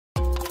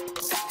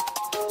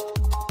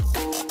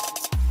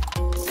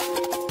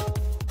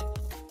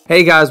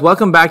Hey guys,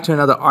 welcome back to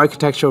another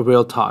Architectural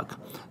Real Talk.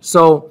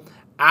 So,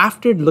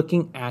 after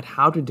looking at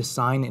how to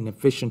design an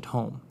efficient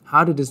home,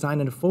 how to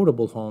design an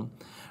affordable home,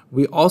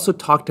 we also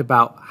talked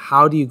about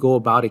how do you go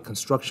about a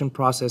construction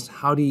process,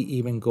 how do you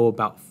even go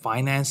about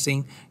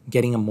financing,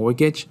 getting a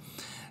mortgage.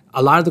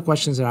 A lot of the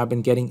questions that I've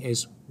been getting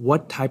is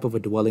what type of a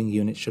dwelling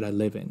unit should I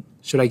live in?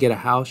 Should I get a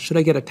house? Should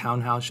I get a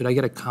townhouse? Should I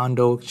get a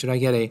condo? Should I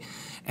get a...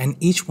 And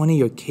each one of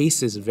your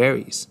cases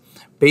varies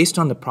based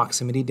on the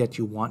proximity that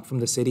you want from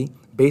the city,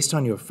 based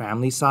on your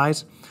family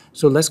size.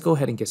 So let's go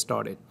ahead and get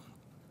started.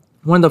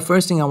 One of the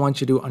first things I want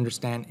you to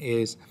understand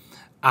is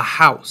a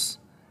house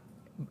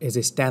is a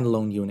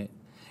standalone unit.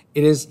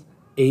 It is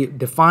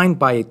defined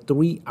by a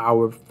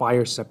 3-hour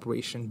fire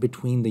separation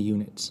between the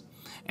units.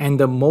 And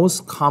the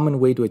most common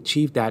way to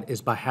achieve that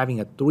is by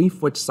having a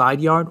 3-foot side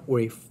yard or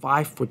a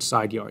 5-foot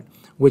side yard,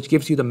 which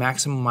gives you the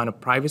maximum amount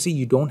of privacy.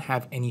 You don't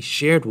have any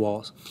shared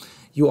walls.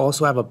 You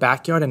also have a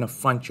backyard and a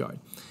front yard.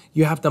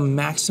 You have the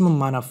maximum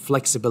amount of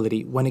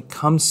flexibility when it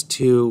comes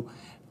to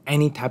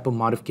any type of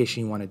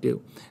modification you want to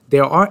do.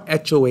 There are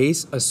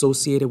HOAs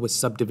associated with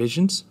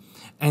subdivisions,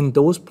 and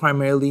those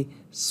primarily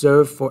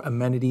serve for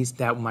amenities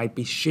that might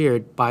be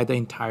shared by the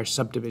entire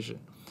subdivision,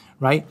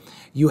 right?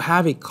 You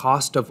have a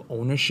cost of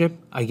ownership.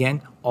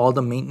 Again, all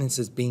the maintenance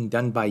is being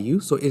done by you,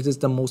 so it is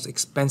the most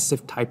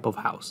expensive type of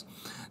house.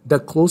 The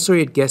closer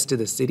it gets to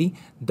the city,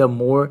 the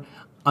more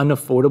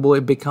unaffordable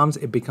it becomes.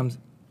 It becomes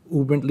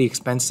uberly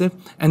expensive,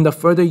 and the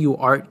further you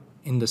are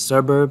in the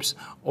suburbs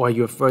or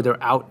you're further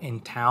out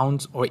in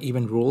towns or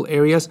even rural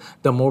areas,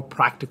 the more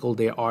practical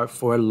they are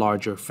for a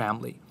larger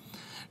family.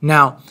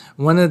 Now,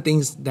 one of the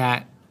things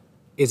that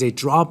is a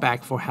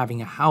drawback for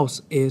having a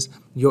house is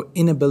your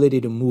inability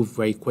to move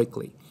very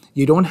quickly.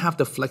 You don't have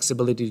the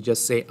flexibility to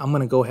just say, I'm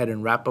going to go ahead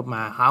and wrap up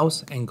my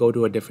house and go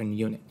to a different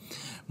unit.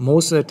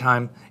 Most of the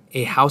time,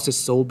 a house is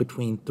sold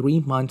between 3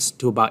 months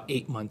to about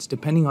 8 months,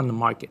 depending on the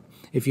market.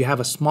 If you have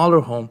a smaller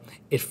home,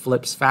 it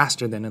flips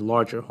faster than a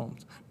larger home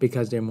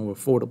because they're more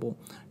affordable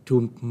to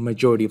a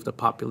majority of the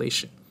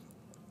population.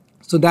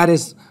 So that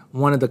is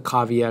one of the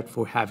caveats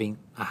for having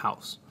a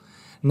house.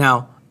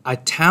 Now, a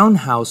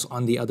townhouse,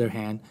 on the other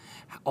hand,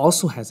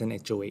 also has an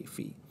HOA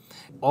fee.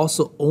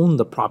 Also own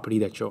the property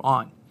that you're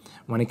on.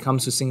 When it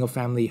comes to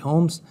single-family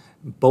homes,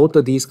 both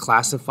of these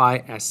classify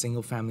as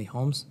single-family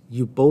homes.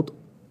 You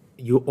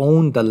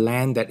own the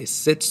land that it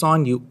sits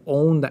on. You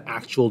own the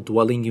actual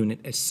dwelling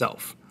unit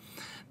itself.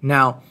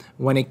 Now,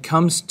 when it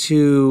comes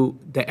to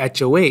the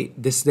HOA,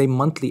 this is a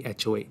monthly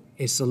HOA.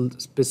 It's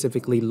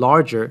specifically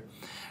larger.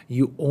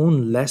 You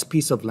own less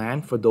piece of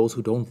land for those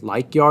who don't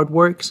like yard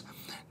works.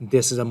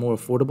 This is a more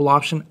affordable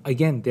option.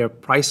 Again, they're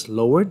priced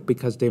lowered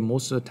because they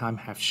most of the time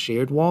have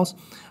shared walls.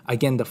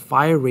 Again, the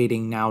fire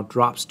rating now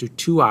drops to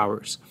 2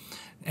 hours.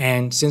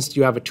 And since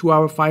you have a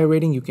 2-hour fire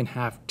rating, you can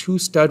have 2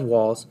 stud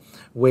walls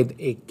with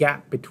a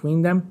gap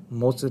between them,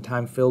 most of the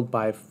time filled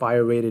by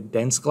fire-rated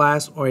dense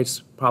glass, or it's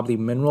probably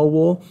mineral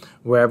wool,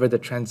 wherever the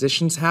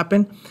transitions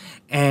happen.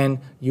 And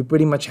you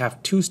pretty much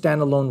have 2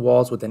 standalone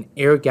walls with an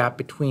air gap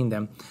between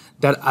them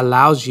that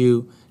allows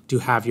you to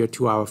have your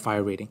 2-hour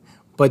fire rating.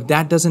 But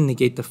that doesn't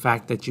negate the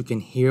fact that you can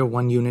hear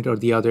one unit or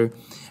the other.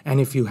 And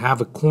if you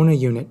have a corner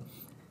unit,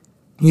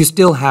 you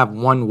still have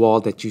one wall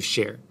that you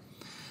share.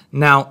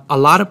 Now, a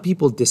lot of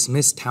people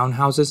dismiss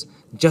townhouses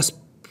just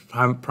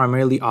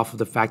primarily off of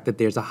the fact that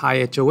there's a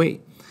high HOA.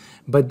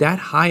 But that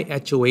high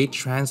HOA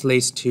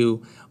translates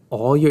to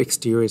all your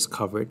exterior is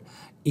covered.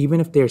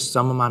 Even if there's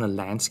some amount of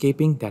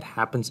landscaping that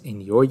happens in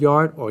your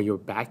yard or your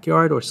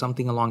backyard or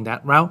something along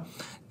that route,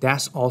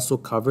 that's also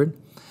covered.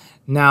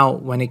 Now,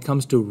 when it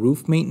comes to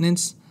roof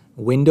maintenance,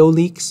 window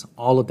leaks,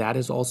 all of that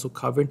is also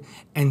covered.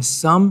 And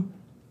some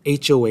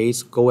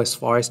HOAs go as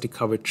far as to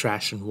cover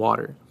trash and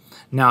water.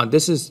 Now,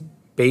 this is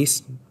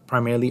based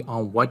primarily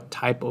on what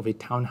type of a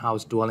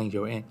townhouse dwelling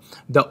you're in.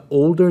 The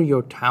older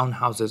your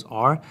townhouses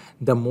are,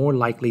 the more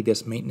likely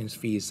this maintenance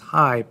fee is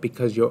high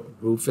because your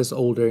roof is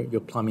older,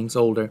 your plumbing's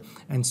older,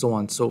 and so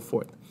on and so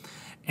forth.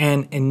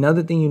 And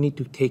another thing you need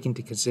to take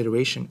into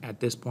consideration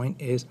at this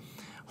point is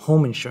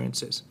home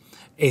insurances.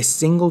 A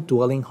single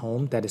dwelling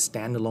home that is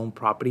standalone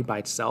property by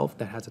itself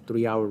that has a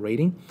 3-hour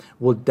rating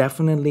will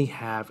definitely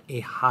have a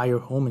higher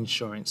home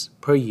insurance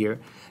per year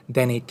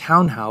than a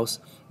townhouse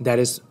that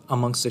is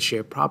amongst the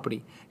shared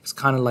property. It's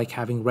kind of like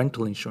having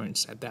rental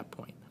insurance at that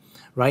point,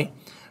 right?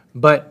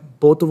 But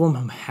both of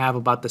them have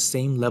about the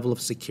same level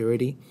of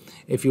security.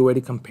 If you were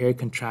to compare and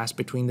contrast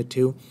between the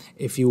two,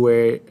 if you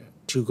were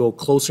to go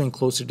closer and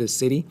closer to the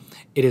city,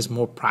 it is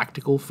more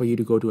practical for you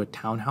to go to a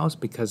townhouse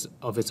because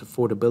of its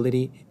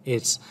affordability.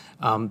 It's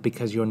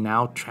because you're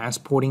now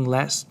transporting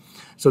less.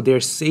 So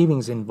there's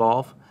savings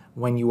involved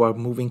when you are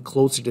moving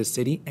closer to the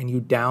city and you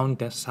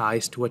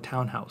downsize to a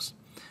townhouse,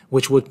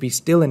 which would be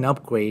still an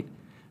upgrade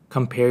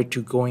compared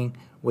to going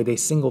with a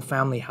single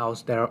family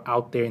house that are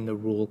out there in the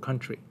rural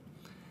country.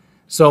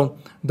 So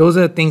those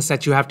are the things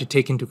that you have to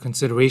take into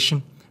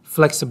consideration: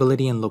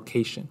 flexibility and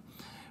location.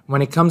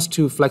 When it comes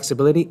to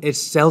flexibility, it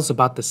sells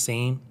about the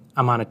same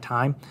amount of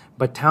time,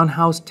 but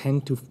townhouse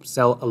tend to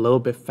sell a little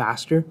bit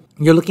faster.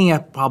 You're looking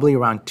at probably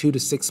around 2 to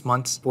 6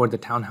 months before the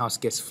townhouse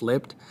gets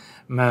flipped.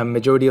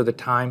 Majority of the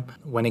time,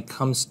 when it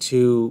comes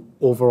to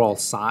overall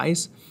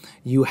size,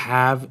 you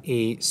have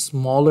a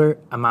smaller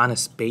amount of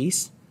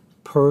space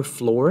per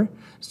floor,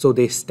 so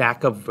they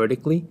stack up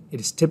vertically. It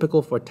is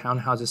typical for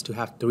townhouses to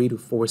have 3 to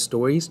 4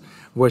 stories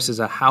versus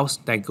a house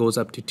that goes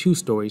up to 2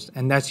 stories,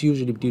 and that's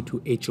usually due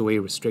to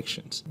HOA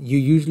restrictions. You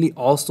usually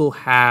also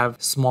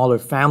have smaller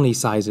family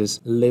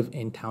sizes live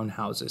in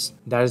townhouses.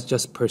 That is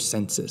just per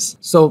census.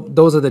 So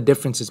those are the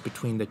differences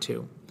between the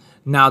two.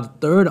 Now, the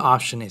third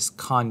option is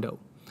condo.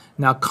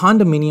 Now,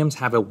 condominiums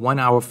have a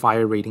 1-hour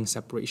fire rating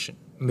separation.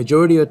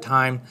 Majority of the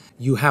time,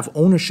 you have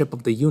ownership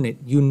of the unit.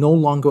 You no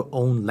longer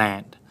own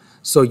land.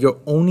 So you're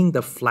owning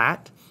the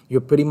flat,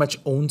 you're pretty much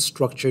own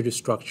structure to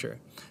structure.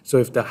 So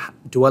if the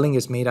dwelling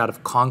is made out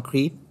of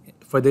concrete,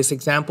 for this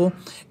example,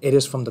 it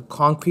is from the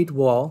concrete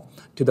wall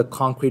to the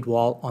concrete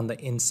wall on the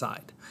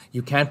inside.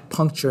 You can't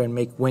puncture and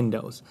make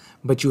windows,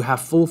 but you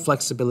have full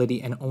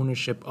flexibility and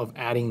ownership of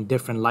adding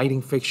different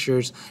lighting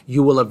fixtures.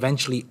 You will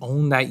eventually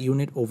own that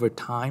unit over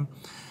time.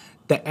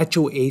 The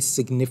HOA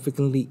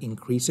significantly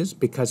increases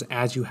because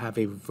as you have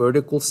a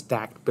vertical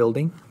stacked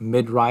building,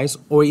 mid-rise,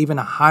 or even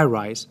a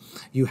high-rise,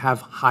 you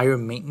have higher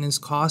maintenance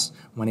costs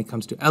when it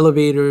comes to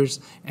elevators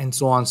and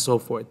so on and so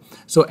forth.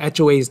 So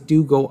HOAs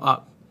do go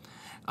up.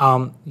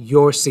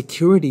 Your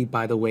security,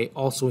 by the way,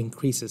 also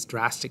increases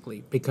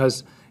drastically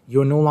because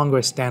you're no longer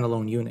a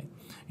standalone unit.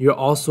 You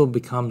also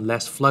become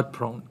less flood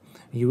prone.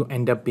 You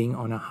end up being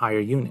on a higher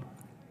unit.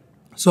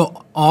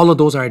 So all of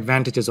those are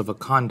advantages of a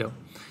condo.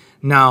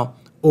 Now,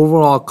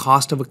 overall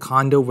cost of a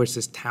condo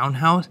versus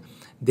townhouse,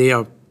 they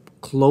are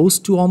close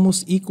to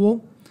almost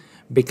equal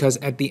because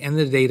at the end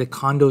of the day, the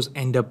condos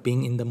end up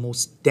being in the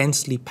most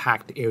densely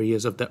packed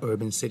areas of the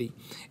urban city.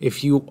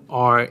 If you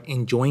are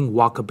enjoying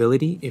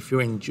walkability,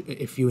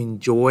 if you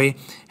enjoy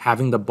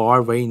having the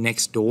bar very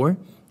next door,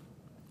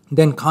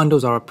 then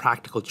condos are a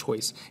practical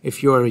choice.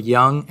 If you're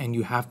young and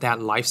you have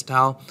that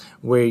lifestyle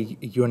where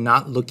you're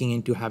not looking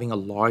into having a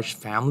large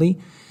family,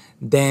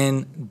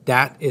 then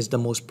that is the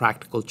most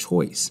practical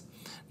choice.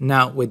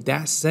 Now, with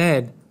that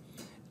said,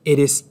 it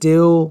is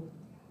still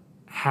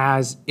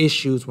has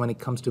issues when it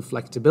comes to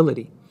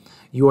flexibility.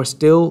 You are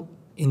still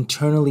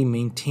internally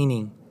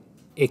maintaining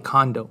a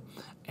condo.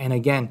 And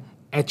again,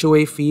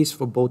 HOA fees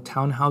for both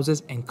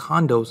townhouses and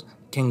condos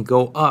can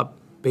go up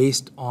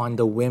based on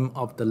the whim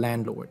of the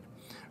landlord,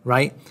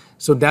 right?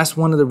 So that's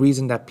one of the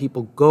reasons that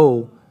people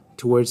go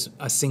towards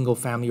a single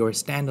family or a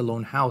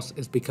standalone house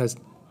is because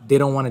they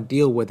don't want to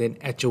deal with an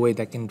HOA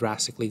that can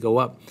drastically go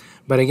up.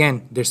 But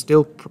again, they're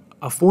still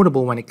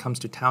affordable when it comes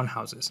to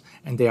townhouses,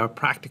 and they are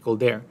practical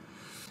there.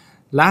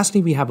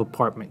 Lastly, we have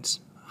apartments.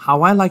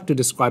 How I like to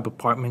describe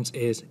apartments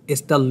is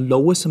it's the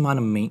lowest amount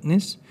of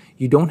maintenance.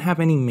 You don't have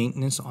any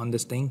maintenance on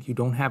this thing. You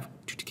don't have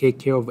to take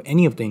care of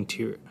any of the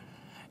interior.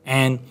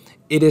 And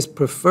it is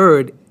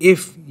preferred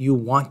if you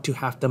want to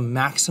have the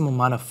maximum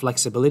amount of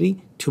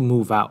flexibility to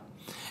move out.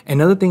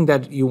 Another thing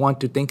that you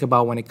want to think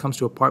about when it comes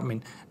to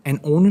apartment, an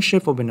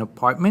ownership of an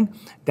apartment,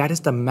 that is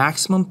the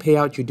maximum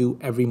payout you do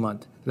every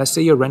month. Let's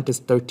say your rent is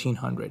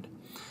 $1,300.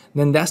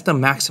 Then that's the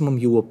maximum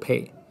you will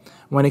pay.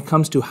 When it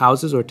comes to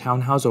houses or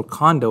townhouses or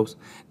condos,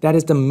 that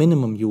is the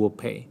minimum you will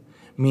pay.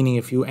 Meaning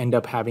if you end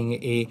up having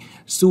a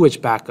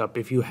sewage backup,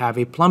 if you have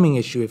a plumbing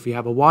issue, if you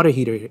have a water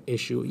heater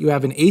issue, you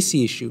have an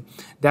AC issue,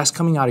 that's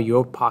coming out of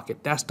your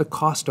pocket. That's the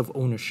cost of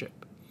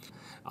ownership.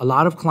 A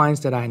lot of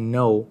clients that I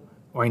know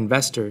or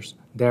investors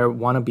that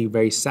want to be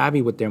very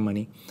savvy with their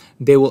money,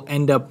 they will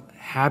end up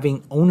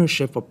having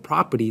ownership of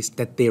properties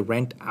that they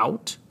rent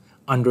out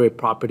under a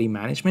property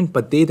management,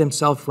 but they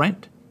themselves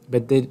rent.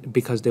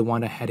 Because they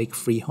want a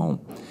headache-free home.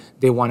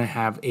 They want to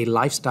have a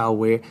lifestyle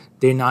where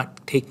they're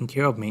not taking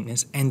care of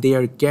maintenance and they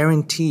are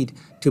guaranteed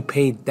to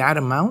pay that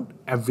amount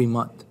every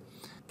month.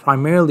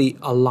 Primarily,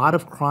 a lot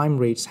of crime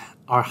rates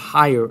are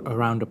higher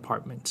around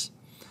apartments.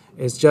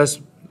 It's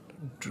just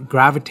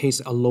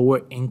gravitates a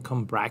lower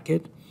income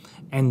bracket,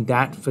 and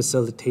that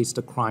facilitates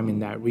the crime in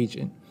that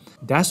region.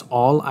 That's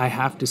all I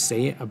have to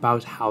say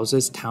about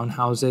houses,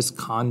 townhouses,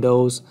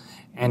 condos,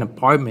 and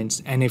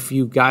apartments. And if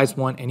you guys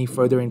want any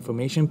further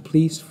information,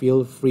 please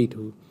feel free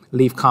to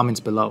leave comments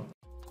below.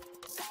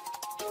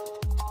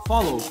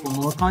 Follow for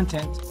more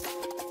content.